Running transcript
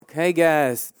Okay,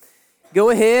 guys, go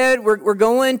ahead. We're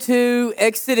going to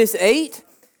Exodus 8,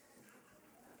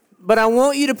 but I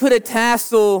want you to put a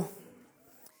tassel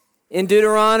in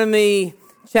Deuteronomy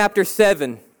chapter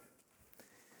 7.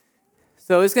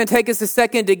 So it's going to take us a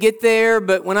second to get there,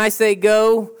 but when I say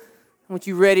go, I want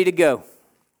you ready to go.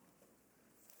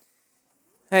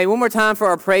 Hey, one more time for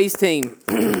our praise team.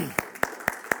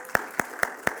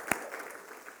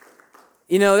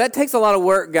 You know, that takes a lot of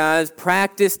work, guys.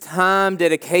 Practice, time,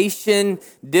 dedication,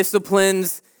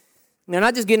 disciplines. They're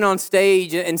not just getting on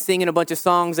stage and singing a bunch of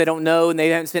songs they don't know and they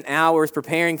haven't spent hours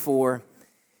preparing for.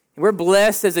 And we're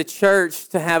blessed as a church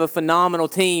to have a phenomenal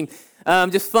team.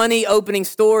 Just funny opening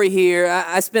story here.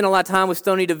 I spent a lot of time with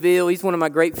Stoney DeVille. He's one of my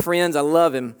great friends. I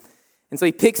love him. And so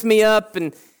he picks me up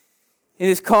and in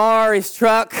his car, his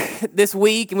truck this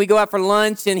week, and we go out for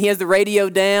lunch, and he has the radio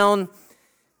down.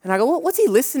 And I go, what's he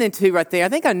listening to right there? I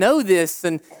think I know this.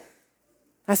 And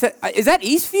I said, is that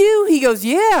Eastview? He goes,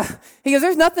 yeah. He goes,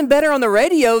 there's nothing better on the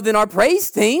radio than our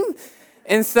praise team.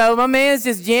 And so my man's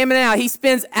just jamming out. He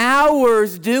spends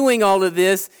hours doing all of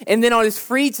this. And then on his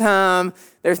free time,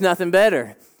 there's nothing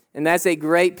better. And that's a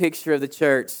great picture of the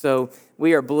church. So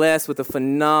we are blessed with a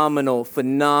phenomenal,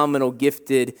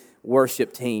 gifted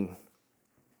worship team.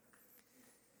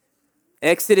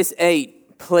 Exodus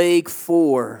 8, Plague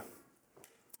 4.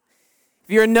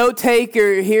 If you're a note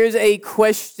taker, here's a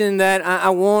question that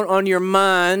I want on your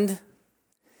mind.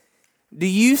 Do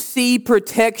you see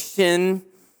protection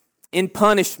in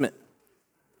punishment?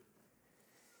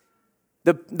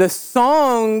 The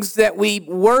songs that we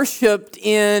worshiped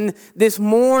in this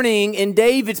morning in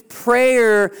David's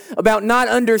prayer about not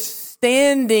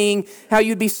understanding how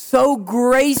you'd be so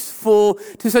graceful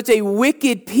to such a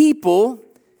wicked people,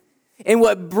 and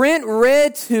what Brent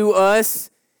read to us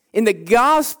in the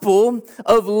gospel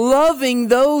of loving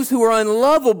those who are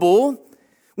unlovable,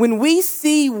 when we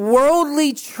see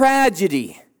worldly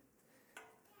tragedy,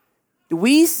 do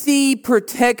we see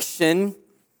protection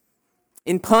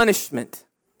in punishment?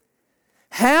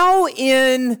 How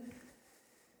in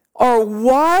our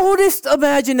wildest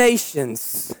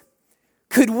imaginations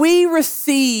could we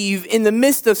receive, in the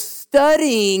midst of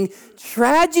studying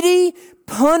tragedy,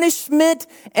 punishment,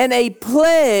 and a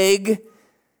plague,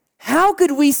 how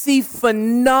could we see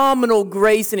phenomenal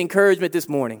grace and encouragement this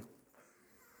morning?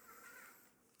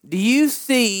 Do you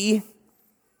see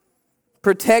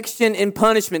protection and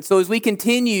punishment? So as we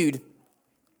continued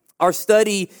our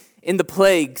study in the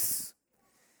plagues,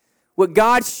 what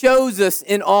God shows us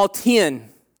in all 10,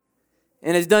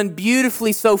 and has done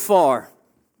beautifully so far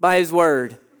by His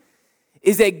Word,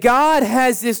 is that God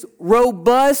has this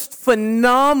robust,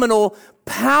 phenomenal,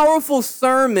 powerful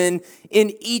sermon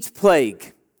in each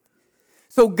plague.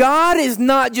 So God is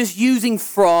not just using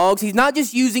frogs. He's not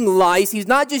just using lice. He's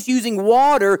not just using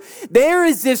water. There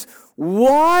is this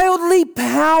wildly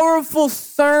powerful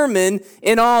sermon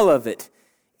in all of it.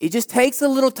 It just takes a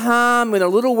little time and a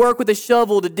little work with a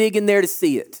shovel to dig in there to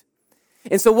see it.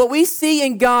 And so what we see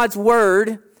in God's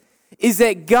Word is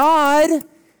that God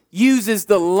uses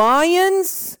the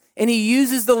lions and He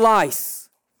uses the lice.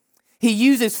 He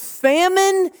uses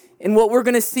famine, and what we're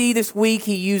going to see this week,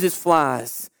 He uses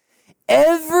flies.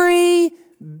 Every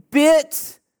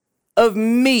bit of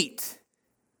meat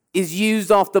is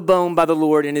used off the bone by the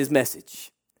Lord in His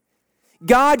message.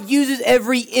 God uses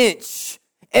every inch,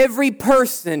 every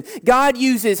person. God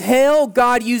uses hell.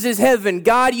 God uses heaven.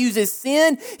 God uses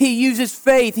sin. He uses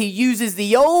faith. He uses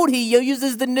the old. He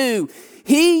uses the new.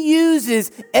 He uses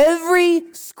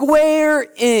every square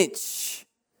inch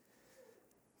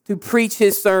to preach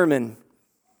His sermon.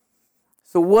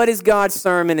 So what is God's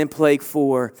sermon in Plague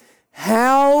 4?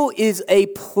 How is a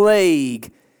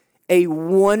plague a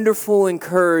wonderful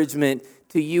encouragement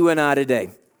to you and I today?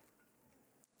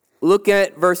 Look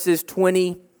at verses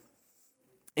 20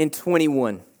 and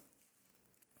 21.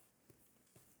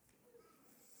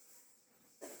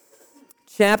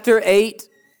 Chapter 8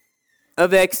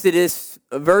 of Exodus,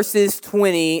 verses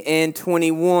 20 and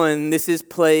 21. This is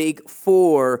Plague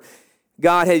 4.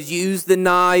 God has used the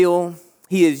Nile.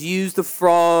 He has used the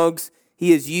frogs.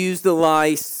 He has used the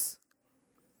lice.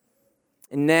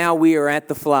 And now we are at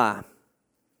the fly.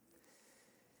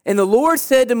 And the Lord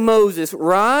said to Moses,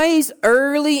 "Rise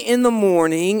early in the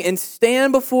morning and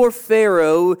stand before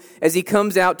Pharaoh as he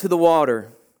comes out to the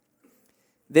water.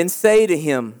 Then say to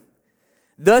him,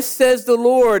 'Thus says the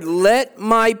Lord, let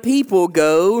my people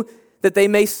go, that they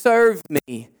may serve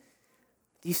me.'"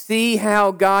 Do you see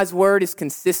how God's word is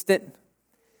consistent?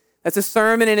 That's a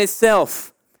sermon in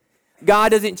itself. God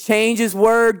doesn't change His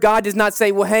word. God does not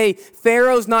say, well, hey,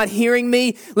 Pharaoh's not hearing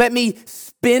me. Let me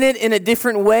spin it in a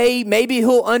different way. Maybe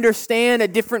he'll understand a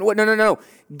different way. No.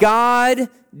 God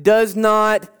does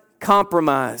not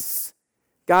compromise.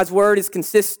 God's word is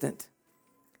consistent.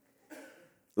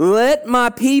 Let my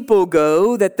people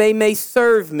go that they may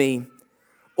serve me,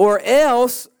 or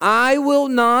else I will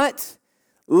not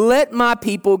let my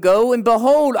people go. And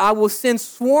behold, I will send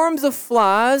swarms of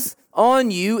flies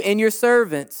on you and your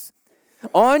servants,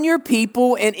 on your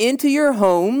people and into your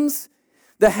homes.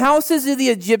 The houses of the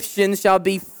Egyptians shall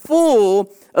be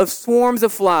full of swarms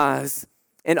of flies,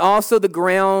 and also the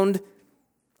ground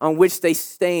on which they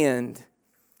stand.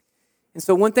 And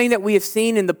so one thing that we have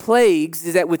seen in the plagues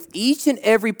is that with each and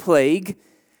every plague,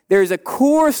 there is a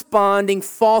corresponding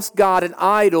false god and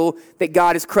idol that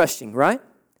God is crushing, right?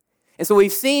 And so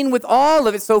we've seen with all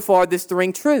of it so far this to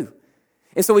ring true.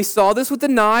 And so we saw this with the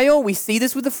Nile, we see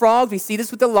this with the frogs, we see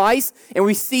this with the lice, and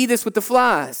we see this with the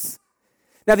flies.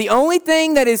 Now, the only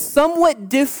thing that is somewhat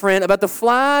different about the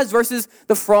flies versus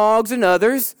the frogs and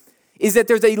others is that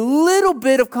there's a little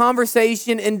bit of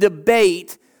conversation and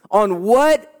debate on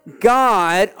what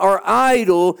God or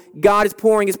idol God is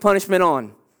pouring his punishment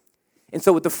on. And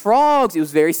so with the frogs, it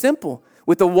was very simple.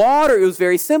 With the water, it was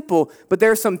very simple. But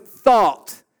there's some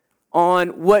thought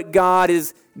on what God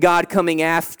coming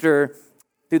after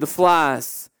through the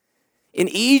flies. In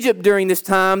Egypt during this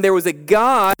time, there was a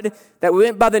god that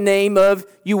went by the name of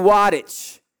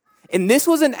Uwatich. And this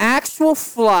was an actual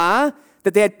fly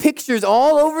that they had pictures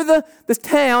all over the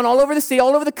town, all over the city,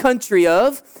 all over the country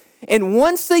of. And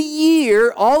once a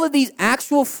year, all of these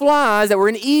actual flies that were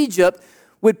in Egypt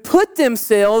would put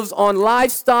themselves on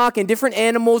livestock and different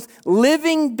animals,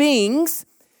 living beings,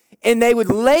 and they would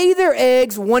lay their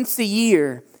eggs once a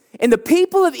year. And the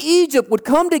people of Egypt would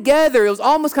come together. It was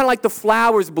almost kind of like the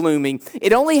flowers blooming.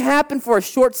 It only happened for a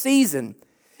short season.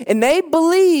 And they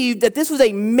believed that this was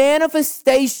a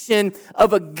manifestation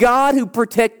of a God who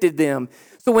protected them.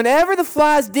 So whenever the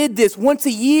flies did this once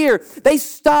a year, they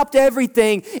stopped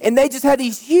everything and they just had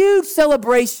these huge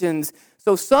celebrations.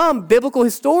 So some biblical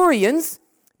historians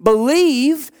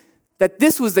believed that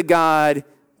this was the God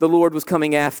the Lord was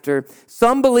coming after.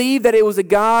 Some believe that it was a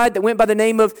god that went by the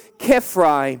name of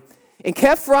Kephri. And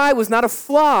Kephri was not a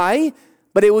fly,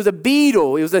 but it was a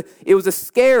beetle. It was a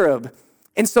scarab.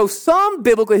 And so some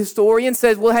biblical historians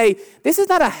says, well, hey, this is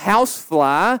not a house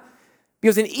fly,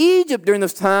 because in Egypt during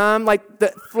this time, like the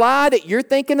fly that you're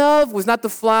thinking of was not the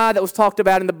fly that was talked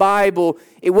about in the Bible.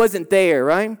 It wasn't there,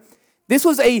 right? This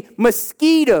was a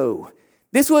mosquito.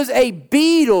 This was a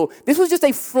beetle. This was just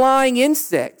a flying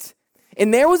insect.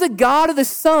 And there was a god of the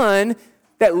sun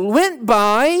that went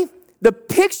by the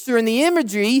picture and the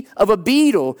imagery of a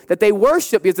beetle that they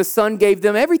worshiped because the sun gave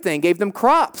them everything, gave them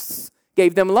crops,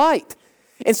 gave them light.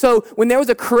 And so when there was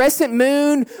a crescent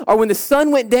moon or when the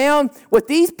sun went down, what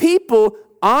these people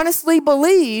honestly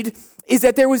believed is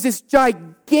that there was this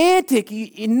gigantic,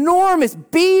 enormous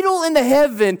beetle in the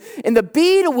heaven, and the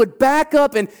beetle would back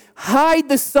up and hide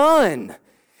the sun.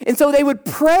 And so they would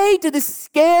pray to the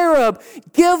scarab,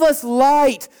 give us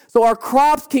light so our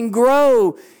crops can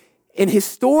grow. And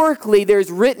historically, there's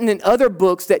written in other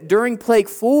books that during Plague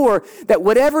 4, that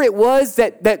whatever it was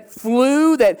that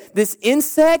flew, that this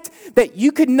insect, that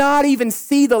you could not even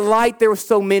see the light. There were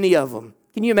so many of them.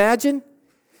 Can you imagine?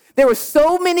 There were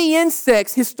so many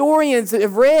insects, historians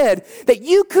have read, that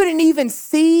you couldn't even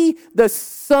see the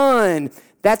sun.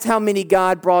 That's how many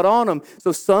God brought on them.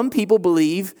 So some people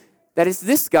believe that it's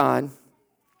this God.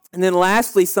 And then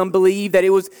lastly, some believe that it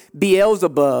was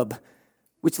Beelzebub,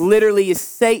 which literally is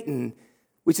Satan,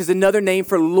 which is another name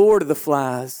for Lord of the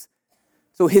Flies.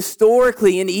 So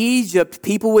historically in Egypt,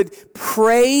 people would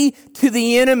pray to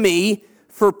the enemy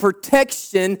for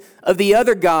protection of the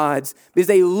other gods because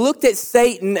they looked at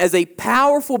Satan as a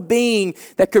powerful being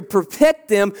that could protect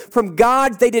them from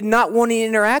gods they did not want any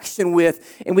interaction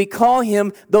with. And we call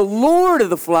him the Lord of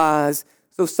the Flies.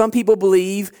 So some people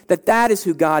believe that that is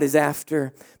who God is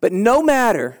after. But no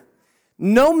matter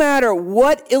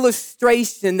what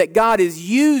illustration that God is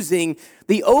using,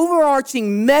 the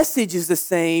overarching message is the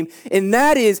same, and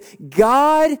that is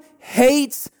God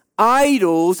hates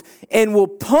idols and will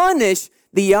punish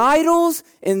the idols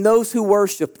and those who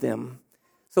worship them.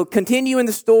 So continue in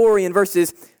the story in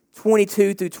verses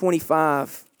 22 through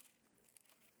 25.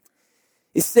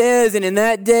 It says, "And in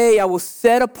that day I will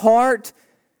set apart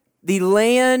the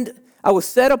land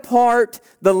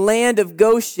of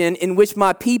Goshen in which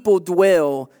my people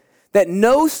dwell, that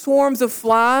no swarms of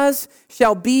flies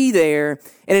shall be there,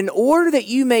 and in order that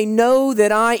you may know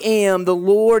that I am the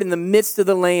Lord in the midst of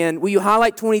the land." Will you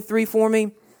highlight 23 for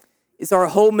me? It's our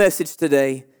whole message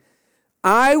today.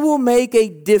 "I will make a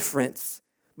difference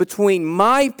between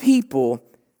my people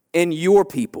and your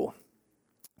people.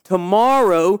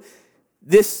 Tomorrow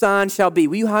this sign shall be.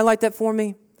 Will you highlight that for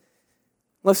me?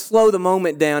 Let's slow the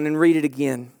moment down and read it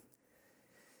again.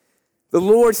 The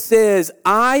Lord says,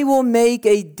 I will make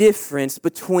a difference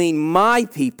between my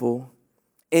people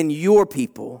and your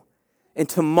people, and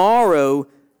tomorrow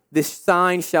this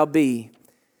sign shall be.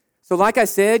 So like I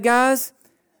said, guys,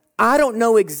 I don't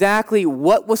know exactly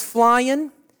what was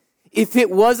flying. If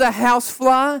it was a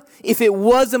housefly, if it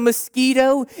was a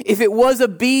mosquito, if it was a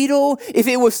beetle, if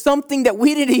it was something that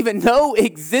we didn't even know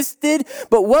existed.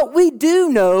 But what we do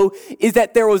know is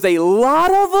that there was a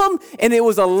lot of them and it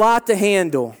was a lot to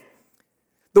handle.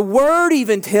 The word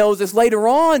even tells us later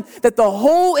on that the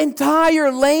whole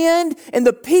entire land and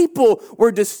the people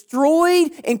were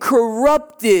destroyed and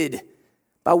corrupted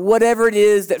by whatever it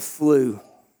is that flew.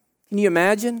 Can you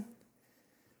imagine?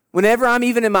 Whenever I'm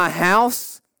even in my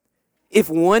house, if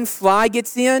one fly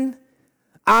gets in,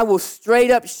 I will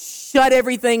straight up shut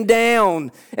everything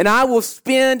down and I will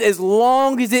spend as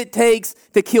long as it takes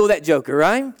to kill that joker,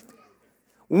 right?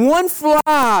 One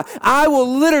fly, I will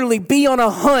literally be on a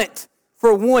hunt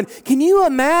for one. Can you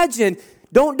imagine?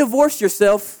 Don't divorce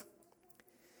yourself.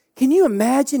 Can you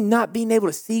imagine not being able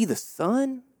to see the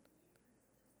sun?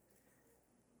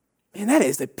 Man, that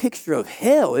is a picture of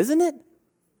hell, isn't it?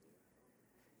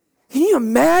 Can you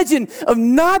imagine of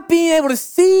not being able to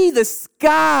see the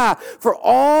sky for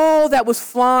all that was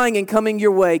flying and coming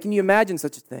your way? Can you imagine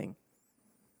such a thing?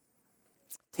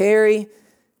 Terry,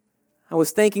 I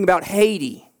was thinking about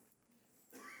Haiti.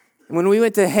 And when we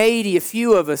went to Haiti, a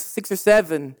few of us, 6 or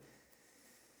 7,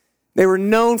 they were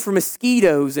known for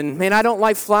mosquitoes. And man, I don't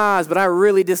like flies, but I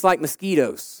really dislike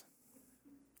mosquitoes.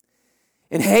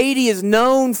 And Haiti is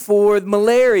known for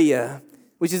malaria,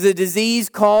 which is a disease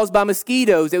caused by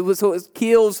mosquitoes. It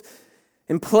kills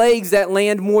and plagues that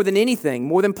land more than anything,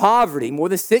 more than poverty, more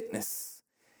than sickness.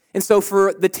 And so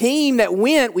for the team that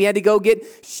went, we had to go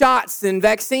get shots and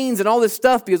vaccines and all this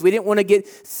stuff because we didn't want to get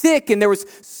sick. And there was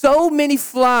so many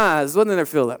flies. Wasn't there,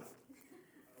 Philip?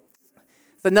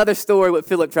 It's another story what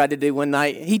Philip tried to do one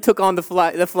night. He took on the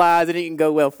flies and it didn't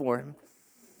go well for him.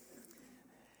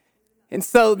 And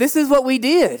so this is what we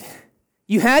did.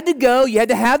 You had to go, you had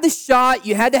to have the shot,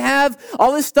 you had to have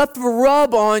all this stuff to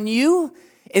rub on you.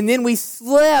 And then we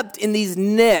slept in these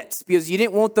nets because you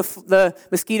didn't want the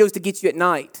mosquitoes to get you at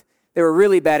night. They were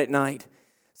really bad at night.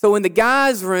 So in the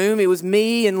guys' room, it was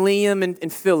me and Liam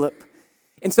and Philip.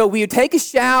 And so we would take a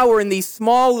shower in these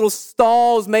small little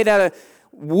stalls made out of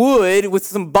wood with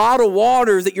some bottled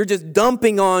waters that you're just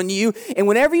dumping on you. And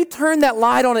whenever you turn that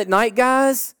light on at night,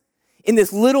 guys, in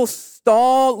this little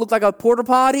stall, it looked like a porta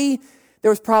potty,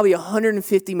 there was probably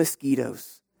 150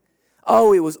 mosquitoes.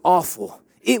 Oh, it was awful.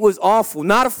 It was awful.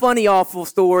 Not a funny, awful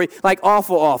story, like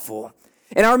awful, awful.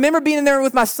 And I remember being in there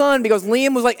with my son because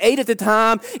Liam was like 8 at the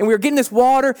time, and we were getting this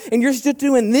water, and you're just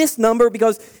doing this number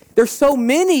because there's so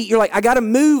many. You're like, I got to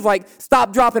move, like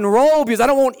stop, drop, and roll because I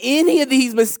don't want any of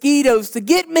these mosquitoes to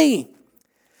get me.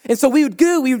 And so we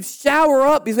would shower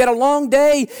up because we had a long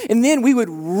day, and then we would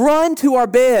run to our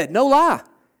bed. No lie.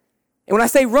 And when I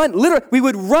say run, literally,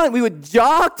 we would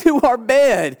jog to our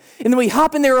bed, and then we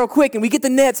hop in there real quick, and we get the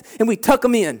nets, and we tuck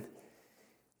them in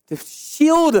to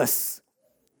shield us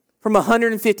from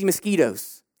 150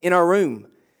 mosquitoes in our room.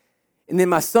 And then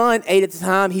my son, 8 at the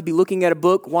time, he'd be looking at a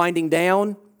book, winding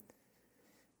down,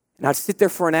 and I'd sit there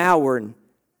for an hour, and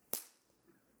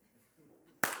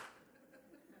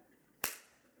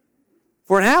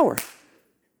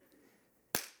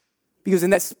because in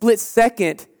that split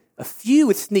second, a few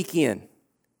would sneak in.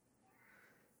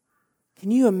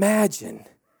 Can you imagine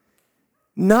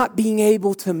not being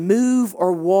able to move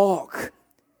or walk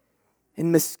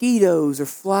and mosquitoes or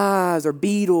flies or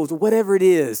beetles or whatever it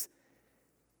is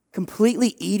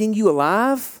completely eating you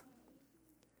alive?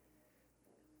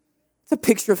 It's a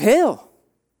picture of hell.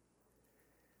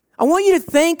 I want you to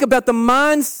think about the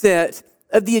mindset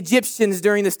of the Egyptians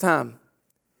during this time.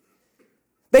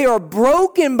 They are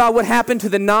broken by what happened to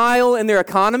the Nile and their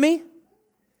economy.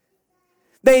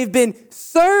 They've been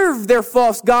served their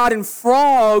false god and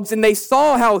frogs, and they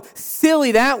saw how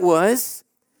silly that was.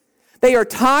 They are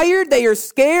tired, they are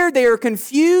scared, they are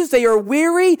confused, they are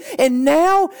weary, and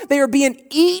now they are being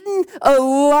eaten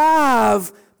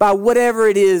alive by whatever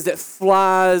it is that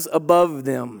flies above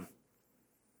them.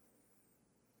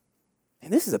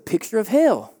 And this is a picture of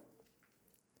hell.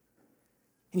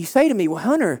 And you say to me, well,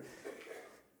 Hunter,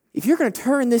 if you're going to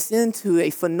turn this into a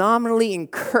phenomenally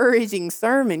encouraging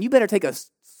sermon, you better take a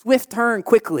swift turn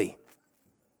quickly.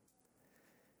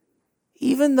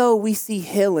 Even though we see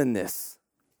hell in this,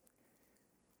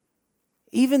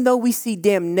 even though we see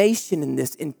damnation in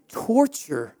this and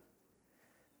torture,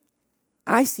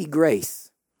 I see grace.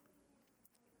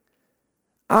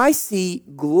 I see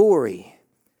glory.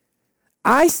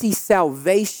 I see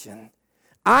salvation.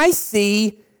 I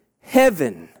see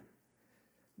heaven.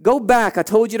 Go back. I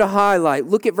told you to highlight.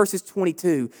 Look at verses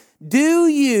 22. Do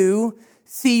you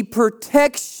see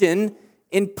protection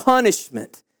in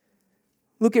punishment?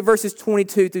 Look at verses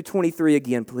 22 through 23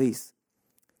 again, please.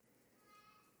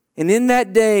 And in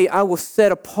that day I will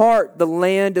set apart the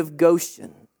land of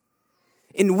Goshen,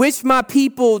 in which my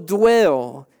people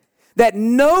dwell, that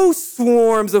no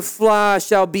swarms of flies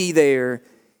shall be there,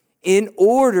 in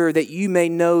order that you may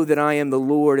know that I am the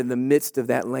Lord in the midst of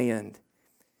that land.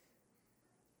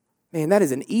 Man, that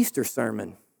is an Easter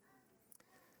sermon.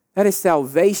 That is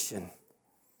salvation.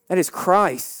 That is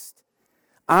Christ.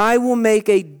 I will make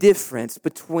a difference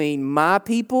between my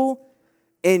people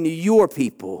and your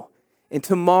people, and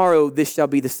tomorrow this shall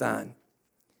be the sign.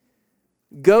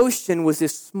 Goshen was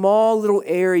this small little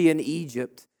area in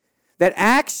Egypt that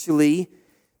actually,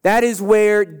 that is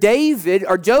where David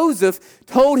or Joseph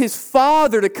told his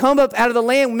father to come up out of the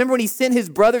land. Remember when he sent his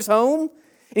brothers home?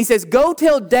 And he says, go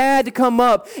tell dad to come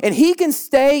up and he can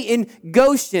stay in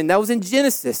Goshen. That was in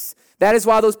Genesis. That is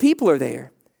why those people are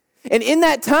there. And in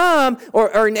that time,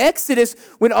 or in Exodus,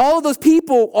 when all of those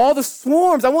people, all the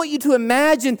swarms, I want you to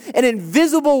imagine an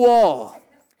invisible wall.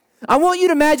 I want you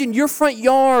to imagine your front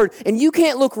yard, and you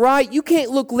can't look right, you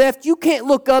can't look left, you can't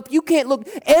look up, you can't look.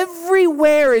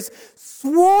 Everywhere is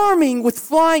swarming with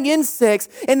flying insects,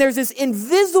 and there's this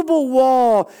invisible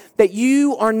wall that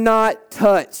you are not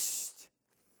touched.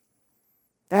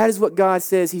 That is what God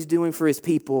says he's doing for his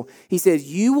people. He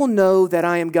says, you will know that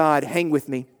I am God. Hang with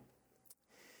me.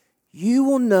 You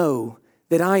will know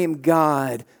that I am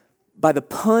God by the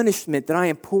punishment that I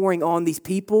am pouring on these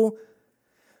people.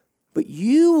 But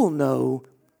you will know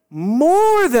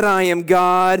more that I am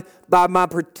God by my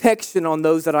protection on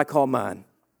those that I call mine.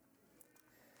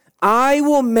 I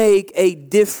will make a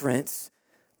difference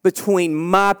between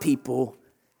my people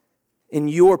and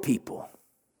your people.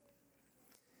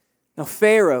 Now,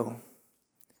 Pharaoh,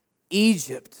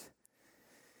 Egypt,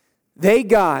 they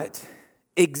got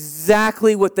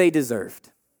exactly what they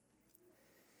deserved.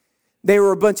 They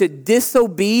were a bunch of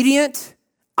disobedient,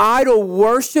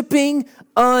 idol-worshiping,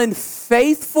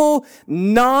 unfaithful,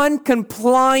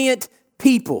 non-compliant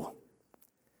people.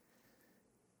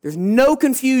 There's no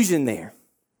confusion there.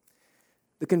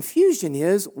 The confusion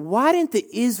is, why didn't the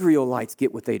Israelites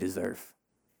get what they deserve?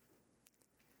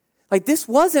 Like, this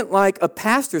wasn't like a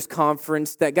pastor's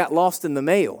conference that got lost in the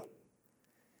mail.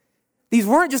 These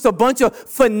weren't just a bunch of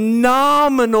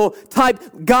phenomenal type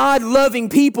God-loving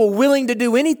people willing to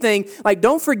do anything. Like,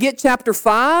 don't forget chapter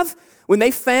 5 when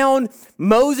they found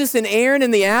Moses and Aaron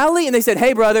in the alley and they said,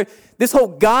 hey, brother, this whole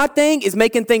God thing is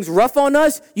making things rough on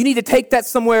us. You need to take that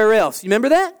somewhere else. You remember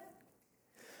that?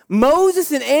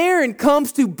 Moses and Aaron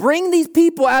comes to bring these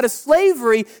people out of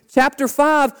slavery. Chapter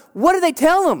 5, what do they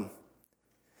tell them?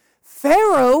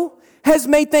 Pharaoh has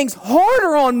made things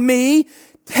harder on me.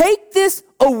 Take this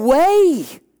away.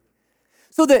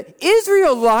 So the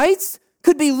Israelites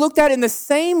could be looked at in the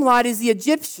same light as the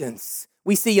Egyptians.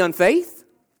 We see unfaith.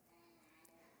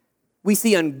 We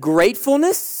see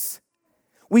ungratefulness.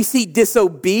 We see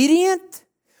disobedient.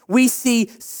 We see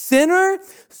sinner.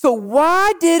 So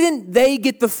why didn't they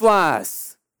get the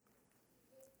flies?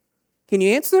 Can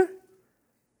you answer?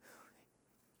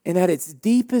 And at its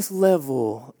deepest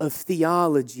level of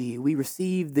theology, we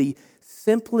receive the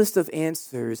simplest of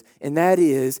answers, and that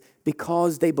is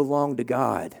because they belong to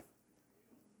God.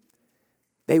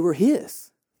 They were his.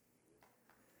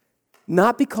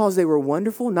 Not because they were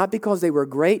wonderful, not because they were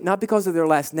great, not because of their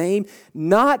last name,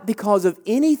 not because of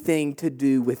anything to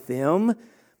do with them,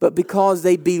 but because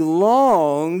they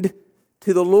belonged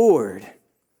to the Lord.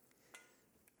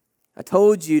 I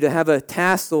told you to have a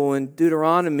tassel in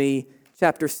Deuteronomy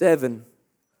chapter 7.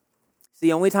 It's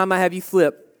the only time I have you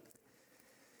flip.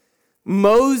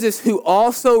 Moses, who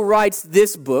also writes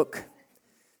this book,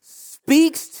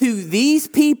 speaks to these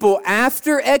people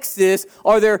after Exodus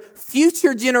or their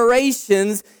future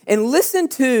generations, and listen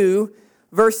to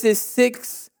verses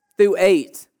 6 through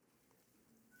 8.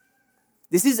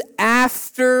 This is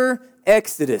after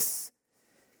Exodus.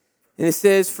 And it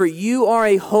says, for you are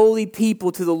a holy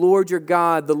people to the Lord your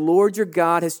God. The Lord your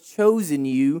God has chosen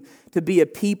you to be a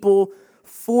people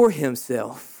for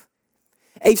himself,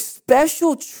 a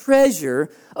special treasure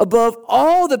above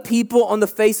all the people on the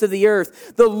face of the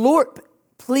earth. The Lord,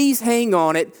 please hang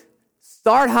on it,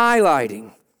 start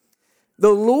highlighting. The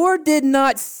Lord did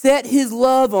not set his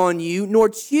love on you, nor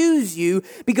choose you,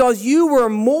 because you were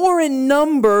more in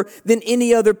number than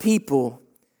any other people.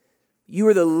 You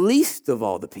are the least of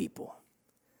all the people.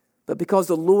 But because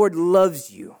the Lord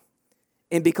loves you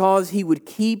and because he would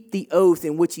keep the oath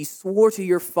in which he swore to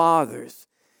your fathers,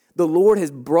 the Lord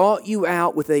has brought you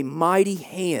out with a mighty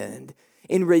hand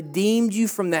and redeemed you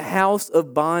from the house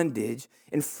of bondage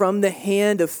and from the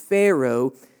hand of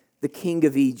Pharaoh, the king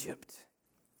of Egypt.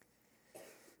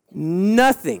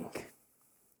 Nothing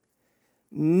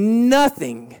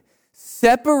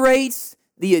separates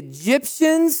the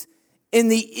Egyptians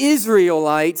and the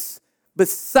Israelites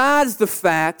besides the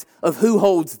fact of who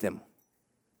holds them.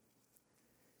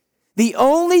 The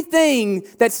only thing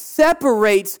that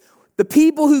separates the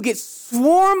people who get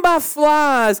swarmed by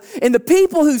flies and the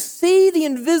people who see the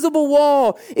invisible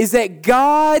wall is that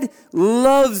God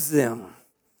loves them.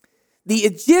 The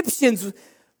Egyptians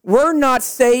were not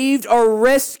saved or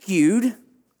rescued,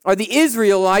 or the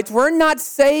Israelites were not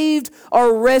saved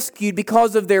or rescued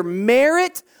because of their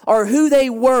merit or who they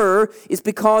were. It's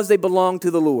because they belonged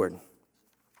to the Lord.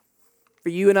 For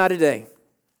you and I today,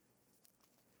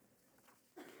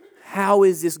 how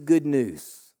is this good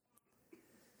news?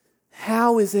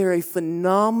 How is there a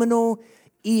phenomenal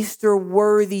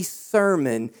Easter-worthy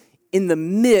sermon in the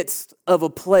midst of a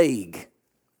plague?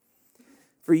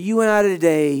 For you and I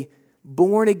today,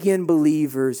 born-again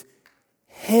believers,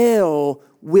 hell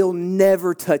will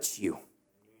never touch you.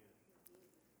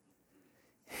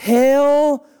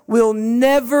 Hell will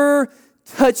never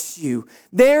touch you.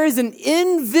 There is an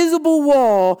invisible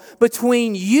wall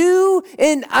between you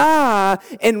and I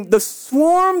and the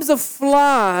swarms of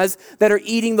flies that are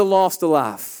eating the lost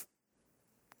alive.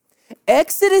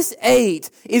 Exodus 8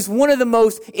 is one of the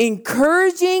most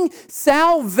encouraging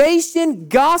salvation,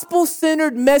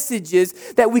 gospel-centered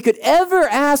messages that we could ever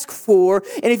ask for.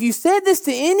 And if you said this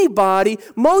to anybody,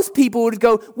 most people would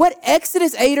go, "What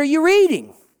Exodus 8 are you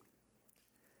reading?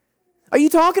 Are you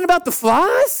talking about the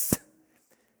flies?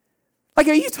 Like,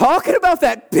 are you talking about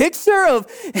that picture of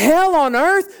hell on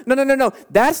earth?" No.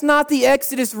 That's not the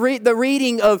Exodus, the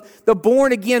reading of the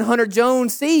born-again Hunter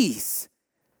Jones sees.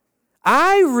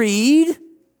 I read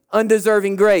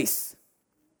undeserving grace.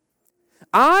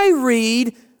 I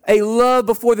read a love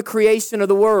before the creation of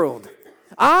the world.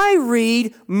 I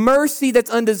read mercy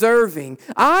that's undeserving.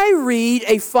 I read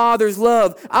a father's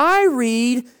love. I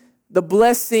read the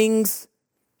blessings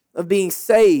of being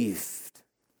saved.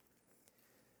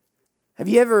 Have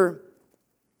you ever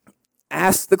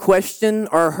asked the question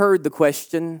or heard the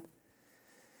question,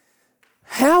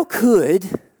 how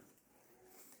could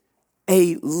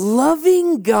a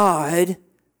loving God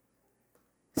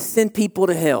send people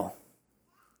to hell?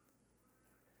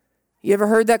 You ever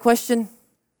heard that question?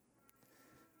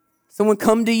 Someone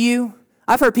come to you?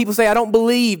 I've heard people say, "I don't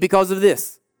believe because of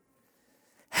this."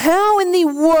 How in the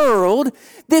world,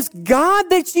 this God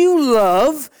that you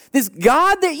love, this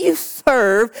God that you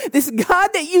serve, this God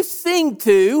that you sing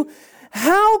to,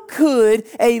 how could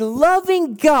a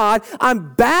loving God,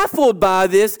 I'm baffled by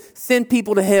this, send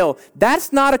people to hell?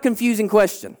 That's not a confusing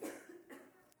question.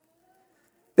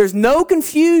 There's no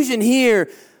confusion here.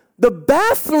 The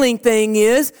baffling thing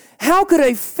is, how could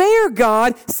a fair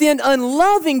God send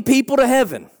unloving people to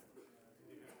heaven?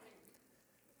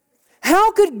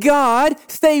 How could God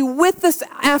stay with us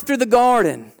after the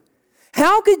garden?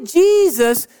 How could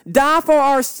Jesus die for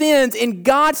our sins and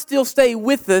God still stay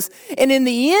with us? And in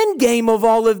the end game of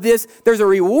all of this, there's a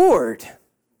reward.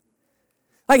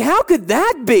 Like, how could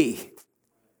that be?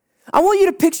 I want you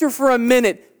to picture for a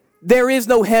minute, there is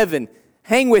no heaven.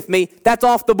 Hang with me, that's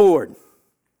off the board.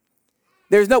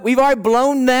 We've already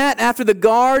blown that after the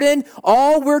garden.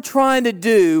 All we're trying to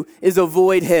do is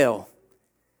avoid hell.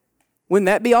 Wouldn't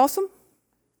that be awesome?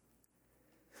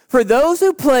 For those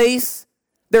who place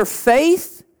their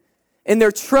faith and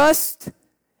their trust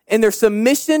and their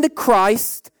submission to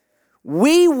Christ,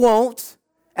 we won't,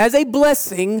 as a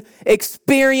blessing,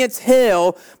 experience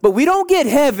hell, but we don't get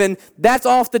heaven. That's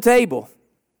off the table.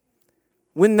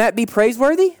 Wouldn't that be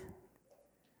praiseworthy?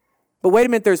 But wait a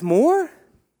minute, there's more?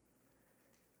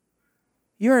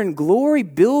 You're in glory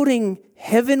building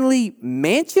heavenly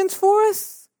mansions for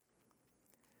us?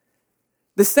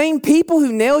 The same people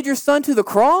who nailed your son to the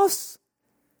cross?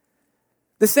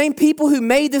 The same people who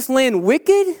made this land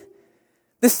wicked?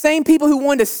 The same people who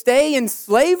wanted to stay in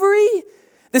slavery?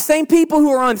 The same people who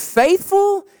are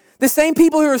unfaithful? The same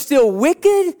people who are still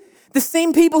wicked? The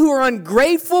same people who are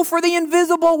ungrateful for the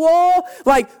invisible wall?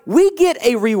 Like, we get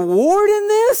a reward in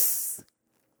this?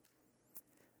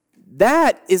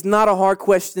 That is not a hard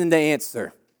question to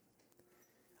answer.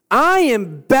 I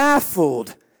am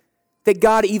baffled that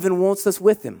God even wants us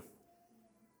with him.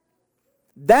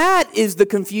 That is the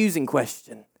confusing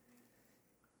question.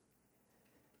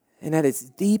 And at its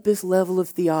deepest level of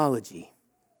theology,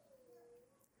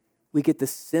 we get the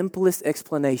simplest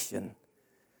explanation.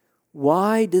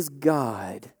 Why does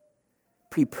God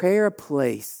prepare a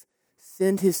place,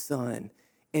 send his Son,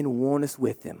 and want us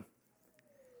with him?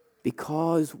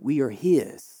 Because we are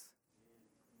his.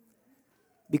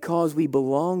 Because we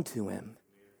belong to him.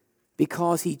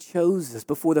 Because he chose us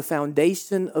before the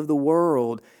foundation of the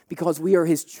world. Because we are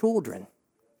his children.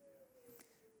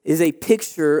 It is a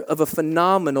picture of a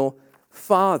phenomenal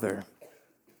Father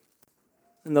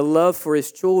and the love for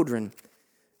his children.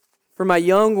 For my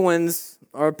young ones,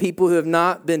 are people who have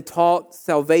not been taught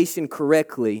salvation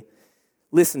correctly,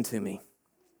 listen to me.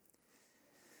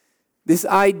 This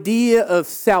idea of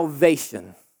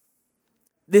salvation,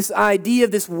 this idea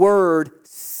of this word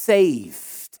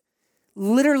saved,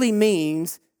 literally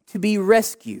means to be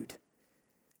rescued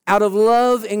out of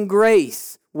love and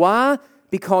grace. Why?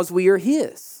 Because we are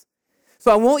his.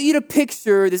 So I want you to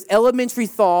picture this elementary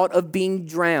thought of being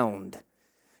drowned.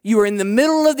 You are in the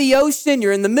middle of the ocean,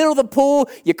 you're in the middle of the pool,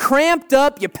 you're cramped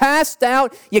up, you're passed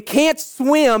out, you can't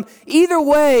swim. Either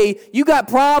way, you got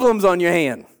problems on your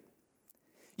hand.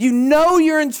 You know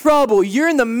you're in trouble. You're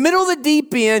in the middle of the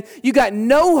deep end. You got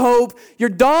no hope. You're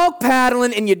dog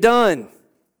paddling and you're done.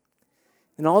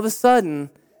 And all of a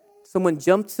sudden, someone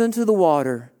jumps into the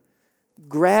water,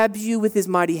 grabs you with his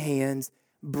mighty hands,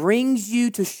 brings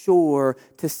you to shore,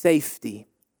 to safety.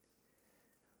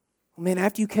 Man,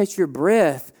 after you catch your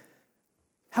breath,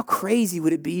 how crazy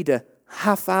would it be to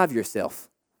high-five yourself?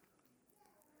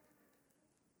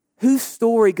 Whose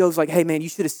story goes like, hey man, you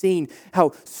should have seen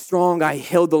how strong I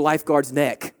held the lifeguard's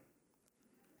neck?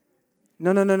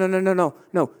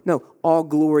 No. All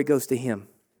glory goes to him.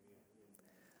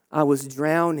 I was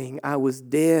drowning. I was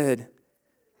dead.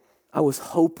 I was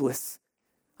hopeless.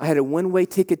 I had a one-way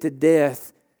ticket to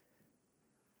death,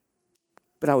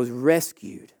 but I was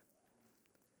rescued.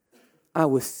 I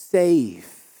was saved.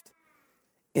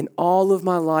 And all of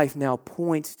my life now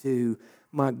points to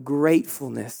my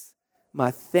gratefulness,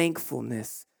 my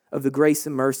thankfulness of the grace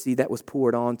and mercy that was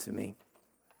poured onto me.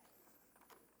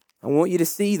 I want you to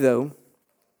see, though,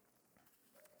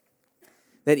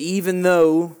 that even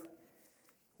though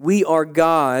we are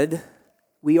God,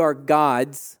 we are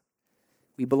God's,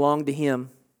 we belong to him,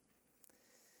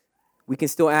 we can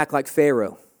still act like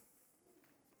Pharaoh.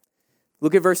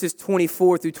 Look at verses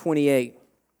 24 through 28.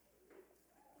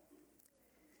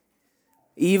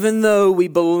 Even though we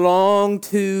belong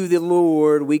to the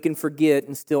Lord, we can forget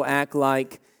and still act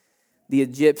like the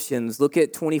Egyptians. Look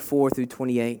at 24 through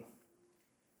 28.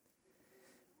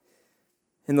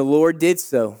 And the Lord did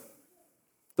so.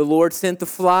 The Lord sent the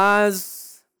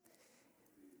flies,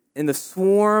 and the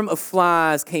swarm of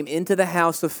flies came into the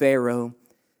house of Pharaoh,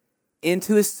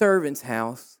 into his servant's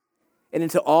house, and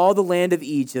into all the land of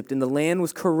Egypt, and the land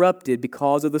was corrupted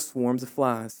because of the swarms of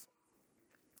flies.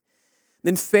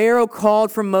 Then Pharaoh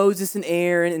called for Moses and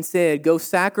Aaron and said, go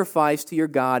sacrifice to your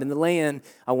God in the land.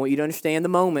 I want you to understand the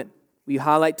moment. Will you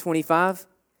highlight 25?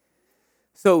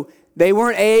 So they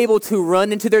weren't able to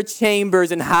run into their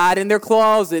chambers and hide in their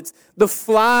closets. The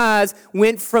flies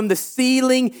went from the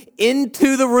ceiling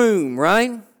into the room,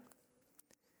 right?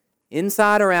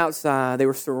 Inside or outside, they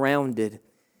were surrounded.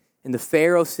 And the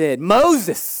Pharaoh said,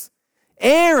 Moses,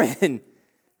 Aaron,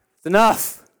 it's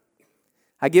enough.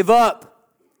 I give up.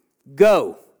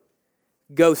 Go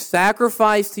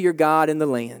sacrifice to your God in the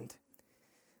land.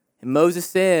 And Moses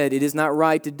said, it is not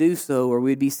right to do so, or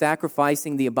we'd be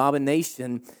sacrificing the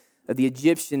abomination of the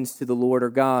Egyptians to the Lord our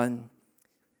God.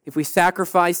 If we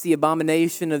sacrifice the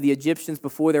abomination of the Egyptians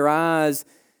before their eyes,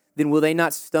 then will they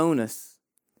not stone us?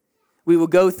 We will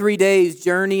go 3 days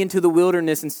journey into the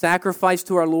wilderness and sacrifice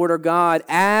to our Lord our God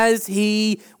as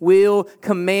he will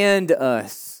command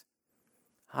us.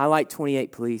 Highlight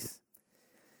 28, please.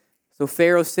 So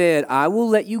Pharaoh said, I will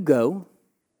let you go,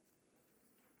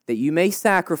 that you may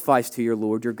sacrifice to your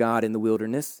Lord your God in the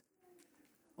wilderness.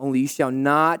 Only you shall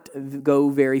not go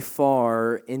very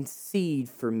far. Intercede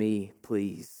for me,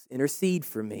 please. Intercede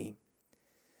for me.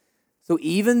 So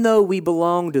even though we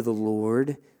belong to the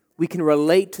Lord, we can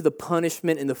relate to the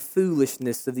punishment and the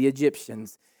foolishness of the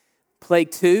Egyptians.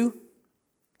 Plague 2,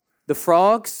 the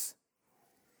frogs.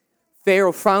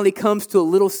 Pharaoh finally comes to a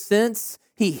little sense.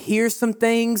 He hears some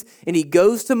things and he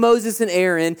goes to Moses and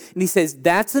Aaron and he says,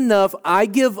 that's enough. I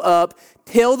give up.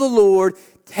 Tell the Lord,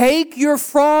 take your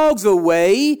frogs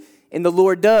away. And the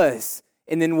Lord does.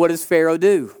 And then what does Pharaoh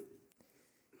do?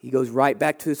 He goes right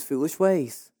back to his foolish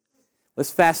ways.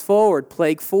 Let's fast forward.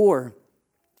 Plague 4.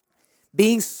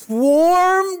 Being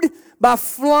swarmed by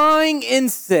flying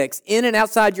insects in and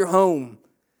outside your home.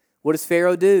 What does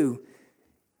Pharaoh do?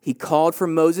 He called for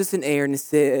Moses and Aaron and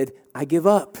said, I give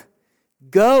up.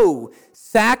 Go,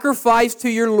 sacrifice to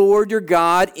your Lord your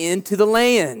God into the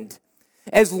land.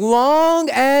 As long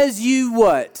as you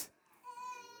what?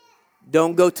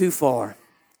 Don't go too far.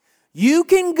 You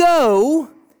can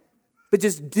go, but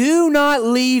just do not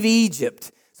leave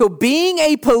Egypt. So being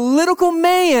a political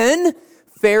man,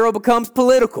 Pharaoh becomes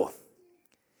political.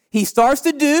 He starts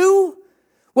to do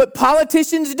what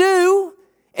politicians do,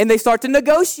 and they start to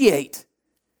negotiate.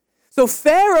 So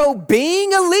Pharaoh,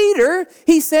 being a leader,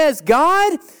 he says,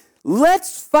 God,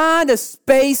 let's find a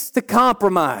space to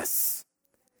compromise.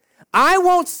 I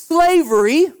want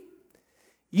slavery.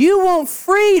 You want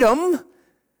freedom.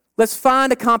 Let's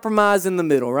find a compromise in the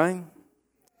middle, right?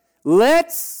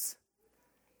 Let's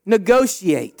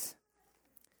negotiate.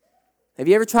 Have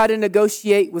you ever tried to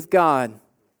negotiate with God?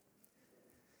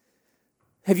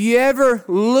 Have you ever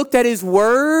looked at His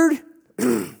Word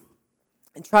and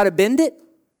try to bend it?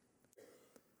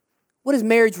 What does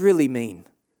marriage really mean?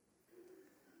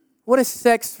 What does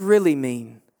sex really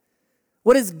mean?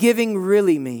 What does giving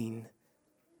really mean?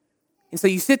 And so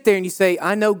you sit there and you say,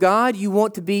 I know, God, you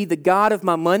want to be the God of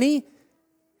my money,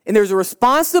 and there's a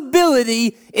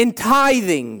responsibility in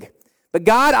tithing. But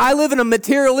God, I live in a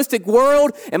materialistic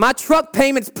world, and my truck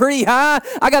payment's pretty high.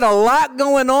 I got a lot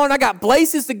going on. I got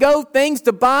places to go, things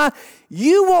to buy.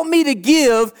 You want me to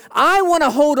give. I want to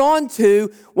hold on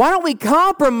to. Why don't we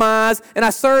compromise and I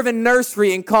serve in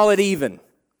nursery and call it even?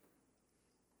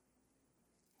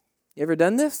 You ever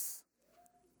done this?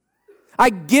 I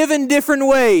give in different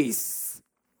ways.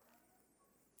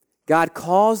 God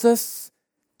calls us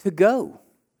to go.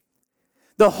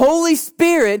 The Holy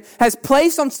Spirit has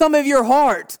placed on some of your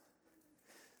heart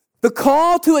the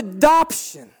call to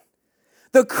adoption,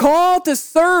 the call to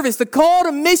service, the call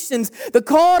to missions, the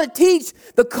call to teach,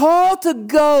 the call to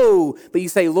go. But you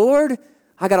say, Lord,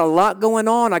 I got a lot going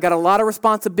on. I got a lot of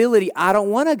responsibility. I don't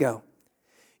want to go.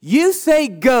 You say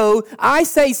go. I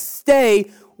say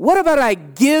stay. What about I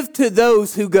give to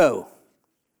those who go?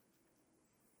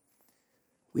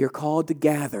 We are called to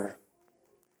gather,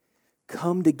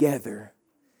 come together,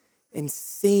 and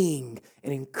sing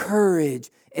and encourage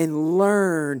and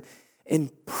learn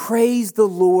and praise the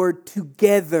Lord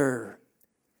together.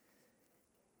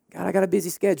 God, I got a busy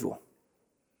schedule.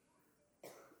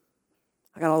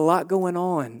 I got a lot going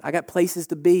on. I got places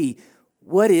to be.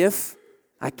 What if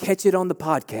I catch it on the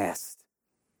podcast?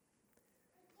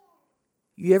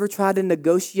 You ever tried to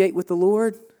negotiate with the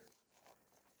Lord?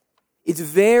 It's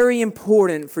very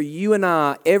important for you and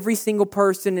I, every single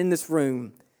person in this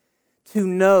room, to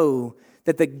know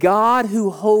that the God who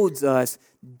holds us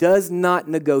does not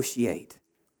negotiate.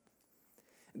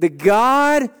 The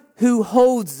God who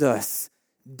holds us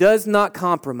does not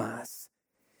compromise.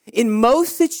 In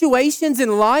most situations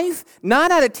in life,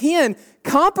 9 out of 10,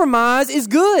 compromise is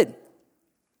good.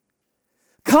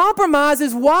 Compromise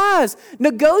is wise.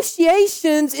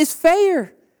 Negotiations is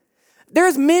fair.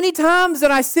 There's many times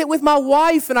that I sit with my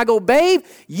wife and I go, babe,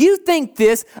 you think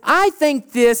this, I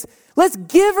think this. Let's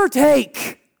give or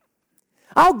take.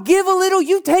 I'll give a little,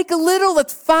 you take a little.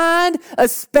 Let's find a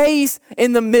space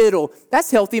in the middle.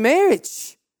 That's healthy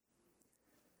marriage.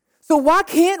 So why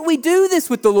can't we do this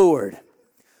with the Lord?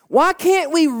 Why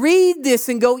can't we read this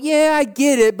and go, yeah, I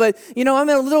get it, but, I'm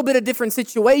in a little bit of different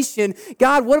situation.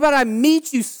 God, what about I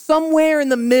meet you somewhere in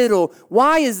the middle?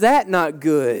 Why is that not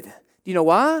good? Do you know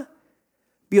why?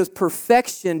 Because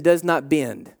perfection does not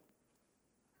bend.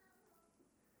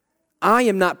 I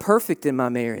am not perfect in my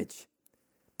marriage.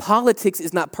 Politics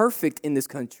is not perfect in this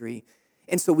country.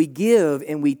 And so we give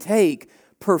and we take.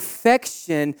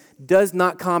 Perfection does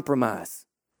not compromise.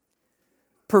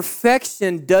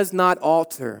 Perfection does not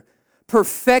alter.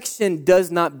 Perfection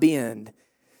does not bend.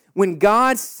 When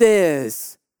God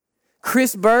says,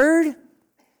 Chris Bird,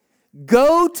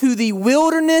 go to the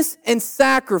wilderness and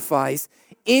sacrifice,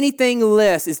 anything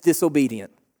less is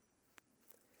disobedient.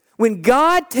 When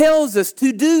God tells us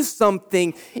to do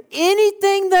something,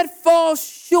 anything that falls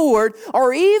short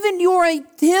or even your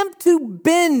attempt to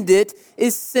bend it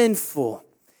is sinful.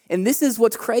 And this is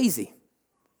what's crazy.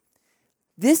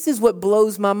 This is what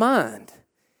blows my mind.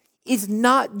 It's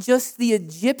not just the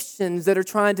Egyptians that are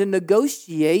trying to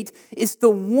negotiate. It's the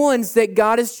ones that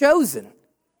God has chosen.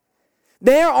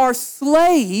 There are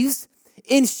slaves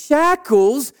in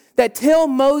shackles that tell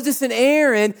Moses and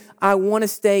Aaron, I want to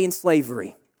stay in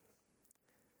slavery.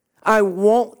 I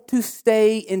want to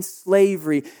stay in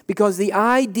slavery because the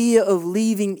idea of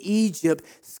leaving Egypt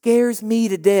scares me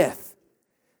to death.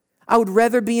 I would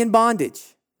rather be in bondage.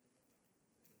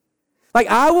 Like,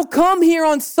 I will come here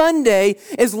on Sunday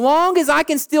as long as I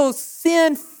can still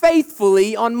sin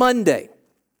faithfully on Monday.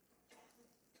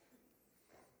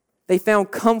 They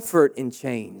found comfort in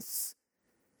chains.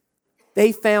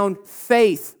 They found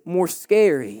faith more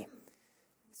scary.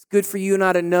 It's good for you and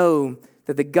I to know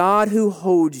that the God who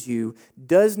holds you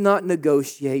does not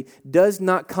negotiate, does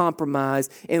not compromise.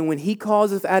 And when he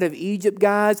calls us out of Egypt,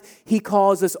 guys, he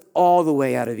calls us all the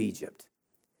way out of Egypt.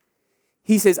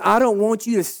 He says, I don't want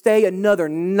you to stay another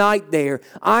night there.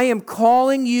 I am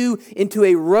calling you into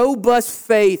a robust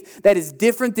faith that is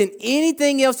different than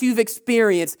anything else you've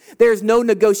experienced. There is no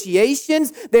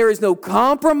negotiations. There is no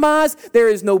compromise. There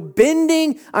is no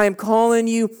bending. I am calling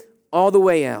you all the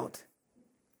way out.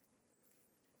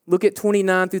 Look at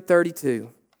 29 through 32.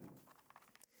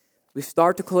 We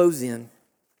start to close in.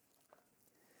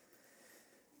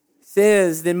 It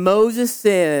says, Then Moses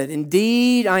said,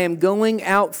 Indeed, I am going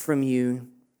out from you,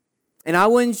 and I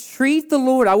will entreat the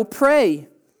Lord, I will pray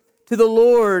to the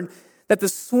Lord that the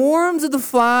swarms of the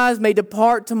flies may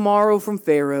depart tomorrow from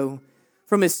Pharaoh,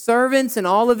 from his servants and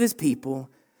all of his people.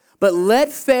 But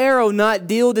let Pharaoh not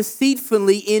deal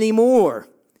deceitfully anymore,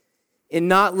 in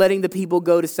not letting the people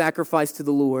go to sacrifice to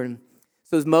the Lord.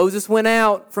 So as Moses went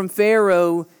out from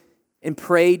Pharaoh and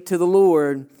prayed to the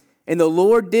Lord, and the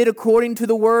Lord did according to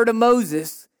the word of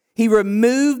Moses, he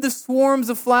removed the swarms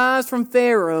of flies from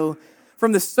Pharaoh,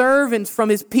 from the servants, from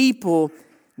his people.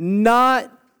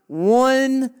 Not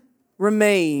one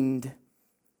remained.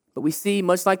 But we see,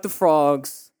 much like the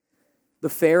frogs, the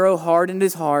Pharaoh hardened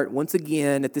his heart once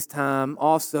again at this time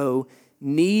also.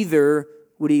 Neither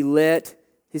would he let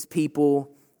his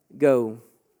people go.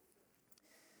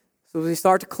 So as we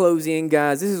start to close in,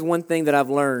 guys, this is one thing that I've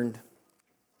learned.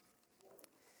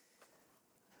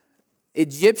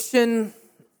 Egyptian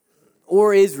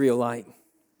or Israelite,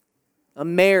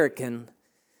 American,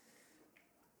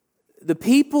 the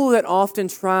people that often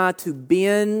try to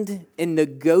bend and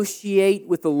negotiate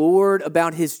with the Lord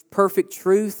about his perfect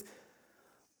truth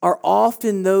are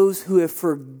often those who have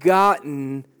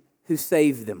forgotten who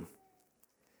saved them.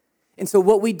 And so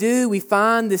what we do, we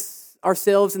find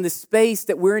ourselves in this space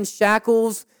that we're in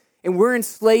shackles and we're in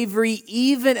slavery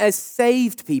even as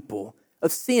saved people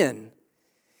of sin.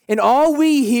 And all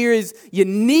we hear is you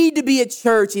need to be at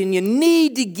church and you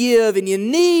need to give and you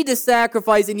need to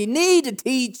sacrifice and you need to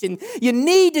teach and you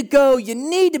need to go, you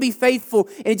need to be faithful.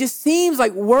 And it just seems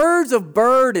like words of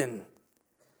burden.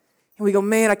 And we go,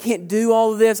 man, I can't do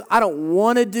all of this. I don't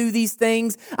want to do these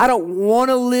things. I don't want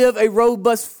to live a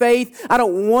robust faith. I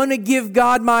don't want to give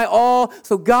God my all.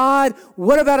 So God,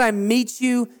 what about I meet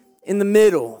you in the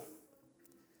middle?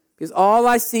 Because all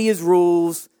I see is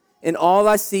rules and all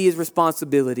I see is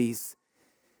responsibilities.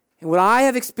 And what I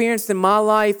have experienced in my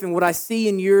life and what I see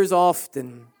in yours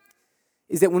often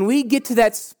is that when we get to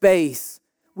that space,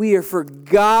 we have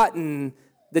forgotten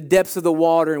the depths of the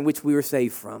water in which we were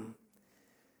saved from.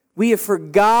 We have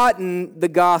forgotten the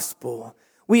gospel.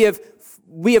 We have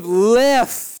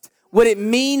left what it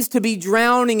means to be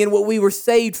drowning in what we were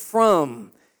saved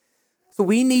from. So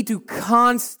we need to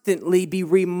constantly be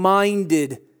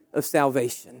reminded of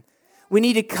salvation. We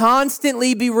need to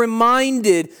constantly be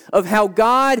reminded of how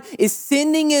God is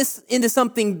sending us into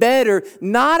something better,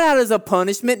 not out of a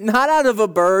punishment, not out of a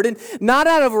burden, not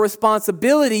out of a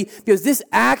responsibility, because this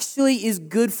actually is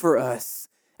good for us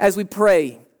as we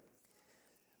pray.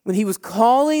 When he was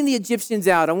calling the Egyptians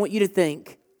out, I want you to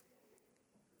think,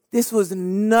 this was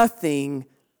nothing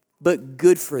but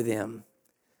good for them.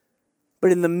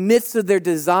 But in the midst of their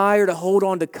desire to hold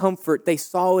on to comfort, they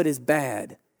saw it as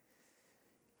bad.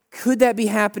 Could that be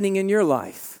happening in your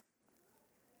life?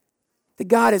 That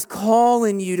God is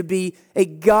calling you to be a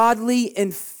godly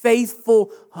and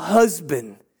faithful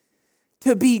husband,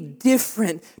 to be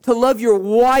different, to love your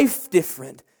wife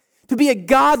different, to be a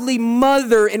godly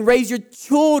mother and raise your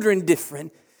children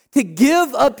different, to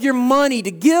give up your money,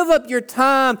 to give up your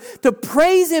time, to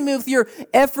praise him with your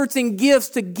efforts and gifts,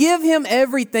 to give him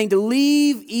everything, to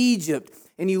leave Egypt.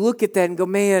 And you look at that and go,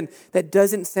 man, that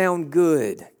doesn't sound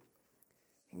good.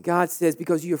 And God says,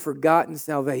 because you have forgotten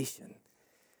salvation.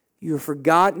 You have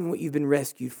forgotten what you've been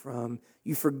rescued from.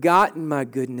 You've forgotten my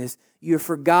goodness. You have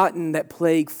forgotten that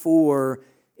plague 4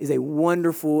 is a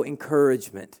wonderful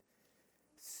encouragement.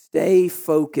 Stay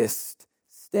focused.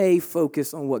 Stay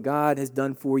focused on what God has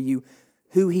done for you,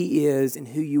 who he is, and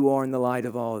who you are in the light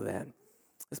of all of that.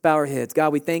 Let's bow our heads.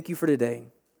 God, we thank you for today.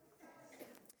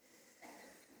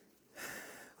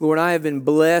 Lord, I have been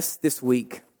blessed this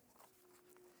week.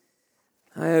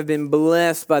 I have been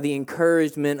blessed by the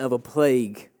encouragement of a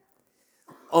plague.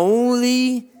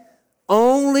 Only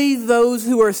those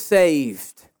who are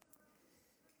saved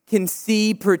can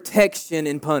see protection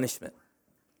and punishment.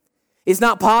 It's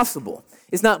not possible.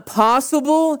 It's not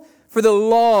possible for the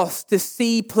lost to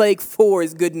see plague 4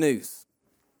 as good news.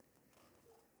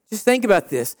 Just think about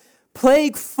this.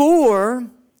 Plague 4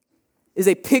 is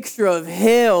a picture of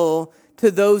hell to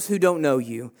those who don't know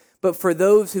you, but for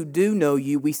those who do know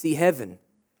you, we see heaven.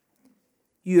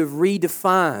 You have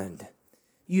redefined.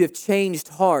 You have changed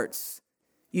hearts.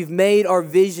 You've made our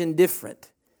vision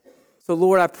different. So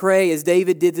Lord, I pray as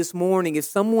David did this morning, if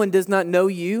someone does not know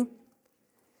you,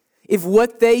 if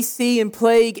what they see in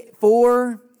Plague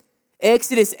 4,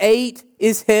 Exodus 8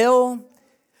 is hell,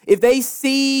 if they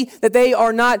see that they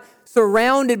are not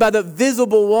surrounded by the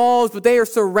visible walls, but they are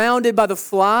surrounded by the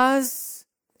flies,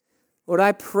 Lord,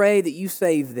 I pray that you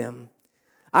save them.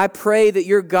 I pray that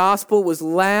your gospel was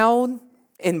loud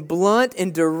and blunt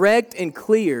and direct and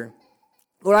clear.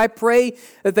 Lord, I pray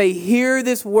that they hear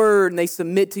this word and they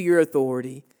submit to your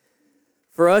authority.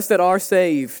 For us that are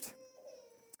saved,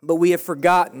 but we have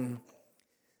forgotten.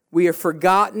 We have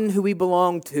forgotten who we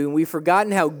belong to, and we've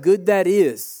forgotten how good that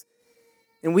is.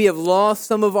 And we have lost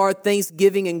some of our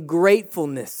thanksgiving and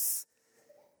gratefulness.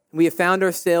 We have found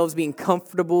ourselves being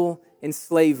comfortable in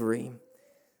slavery.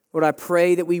 Lord, I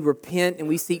pray that we repent and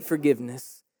we seek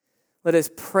forgiveness. Let us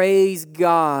praise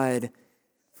God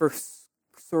for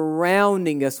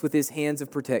surrounding us with his hands of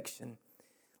protection.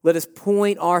 Let us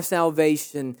point our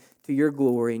salvation to your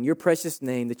glory. In your precious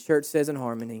name, the church says in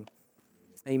harmony,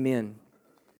 amen.